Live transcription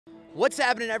What's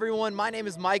happening, everyone? My name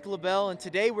is Mike LaBelle, and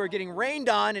today we're getting rained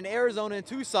on in Arizona and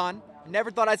Tucson.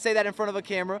 Never thought I'd say that in front of a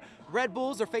camera. Red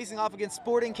Bulls are facing off against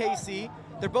Sporting KC.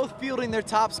 They're both fielding their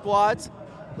top squads.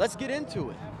 Let's get into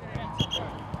it.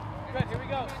 Good, here we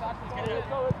go.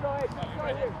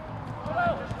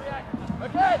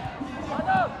 Let's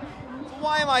go. So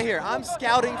why am I here? I'm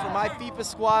scouting for my FIFA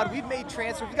squad. We've made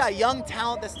transfers. We've got young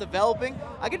talent that's developing.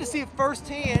 I get to see it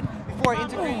firsthand before I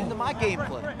integrate it into my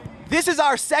gameplay. This is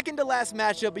our second to last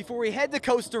matchup before we head to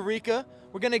Costa Rica.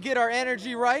 We're gonna get our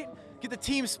energy right, get the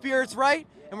team spirits right,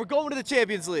 and we're going to the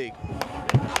Champions League.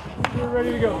 We're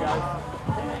ready to go, guys.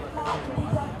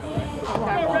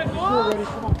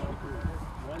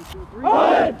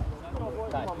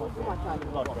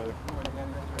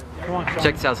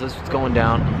 Check this out, so this is what's going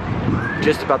down.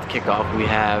 Just about to kick off, we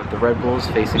have the Red Bulls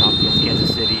facing off against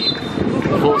Kansas City.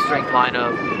 Full strength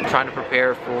lineup, trying to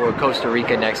prepare for Costa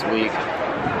Rica next week.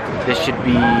 This should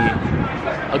be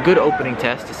a good opening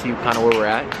test to see kind of where we're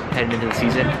at heading into the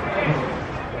season.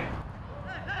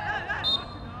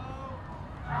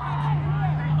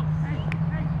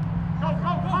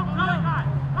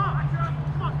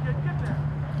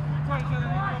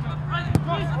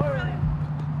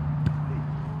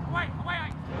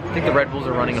 I think the Red Bulls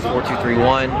are running a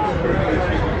 4-2-3-1.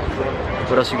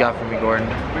 What else you got for me, Gordon?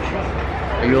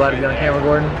 Are you allowed to be on camera,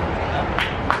 Gordon?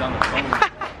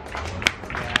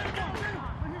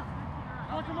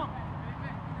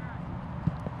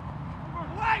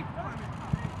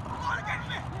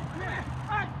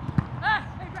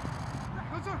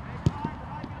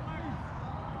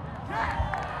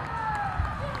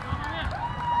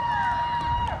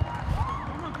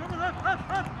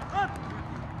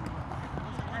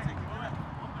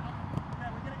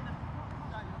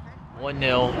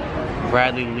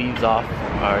 Bradley leaves off,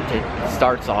 or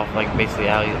starts off like basically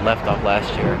how he left off last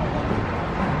year.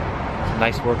 Some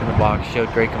nice work in the box,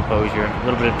 showed great composure, a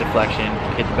little bit of deflection,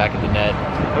 hit the back of the net.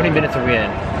 How many minutes are we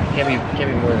in? Can't be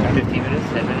more than 15 minutes,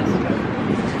 10 minutes?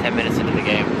 10 minutes into the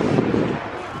game.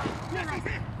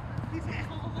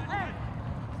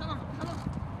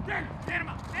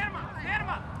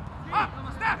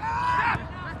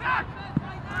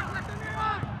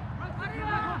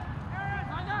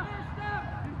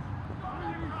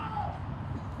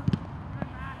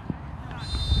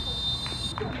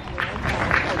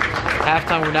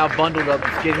 Halftime, we're now bundled up.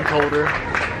 It's getting colder.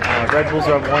 Red Bulls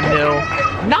are up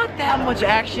 1-0. Not that much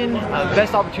action.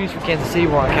 Best opportunities for Kansas City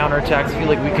were on counterattacks. I feel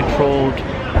like we controlled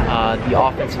the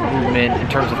offensive movement in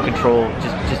terms of control,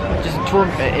 just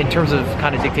in terms of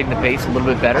kind of dictating the pace a little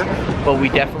bit better. But we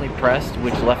definitely pressed,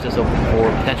 which left us open for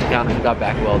potential counters. We got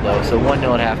back well though. So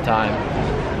 1-0 at halftime.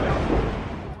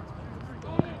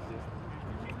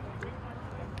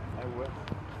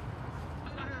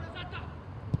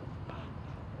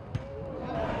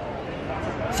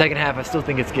 Second half, I still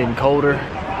think it's getting colder.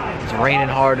 It's raining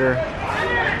harder.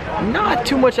 Not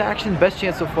too much action. Best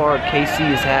chance so far,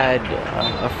 KC has had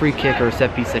a free kick or a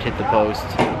set piece that hit the post.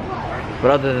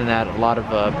 But other than that, a lot of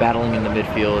battling in the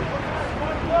midfield.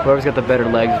 Whoever's got the better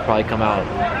legs will probably come out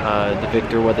the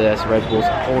victor, whether that's Red Bulls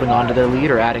holding on to their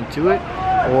lead or adding to it,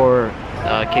 or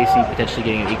KC potentially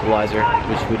getting an equalizer,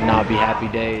 which would not be happy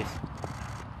days.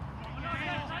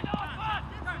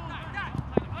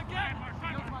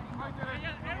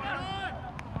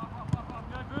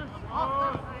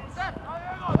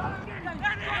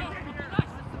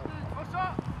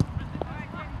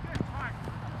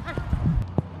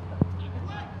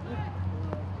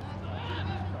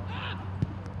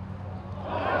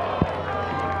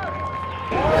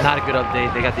 Not a good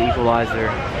update. They got the equalizer.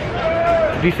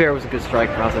 To be fair, it was a good strike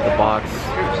from outside the box.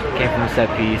 Came from a set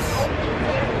piece.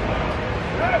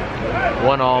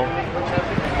 1-0.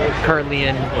 Currently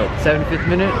in, what, 75th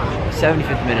minute?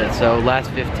 75th minute, so last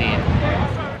 15.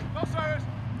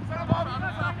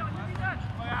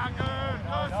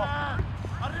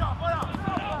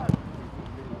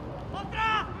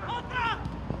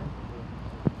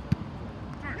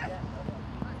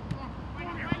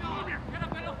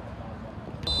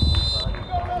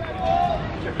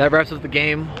 That wraps up the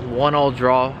game, 1-1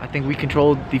 draw. I think we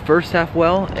controlled the first half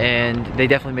well, and they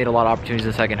definitely made a lot of opportunities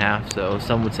in the second half, so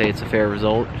some would say it's a fair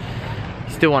result.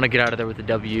 Still want to get out of there with the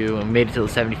W, and made it to the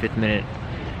 75th minute.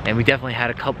 And we definitely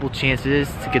had a couple chances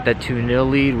to get that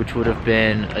 2-0 lead, which would have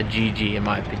been a GG in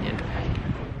my opinion.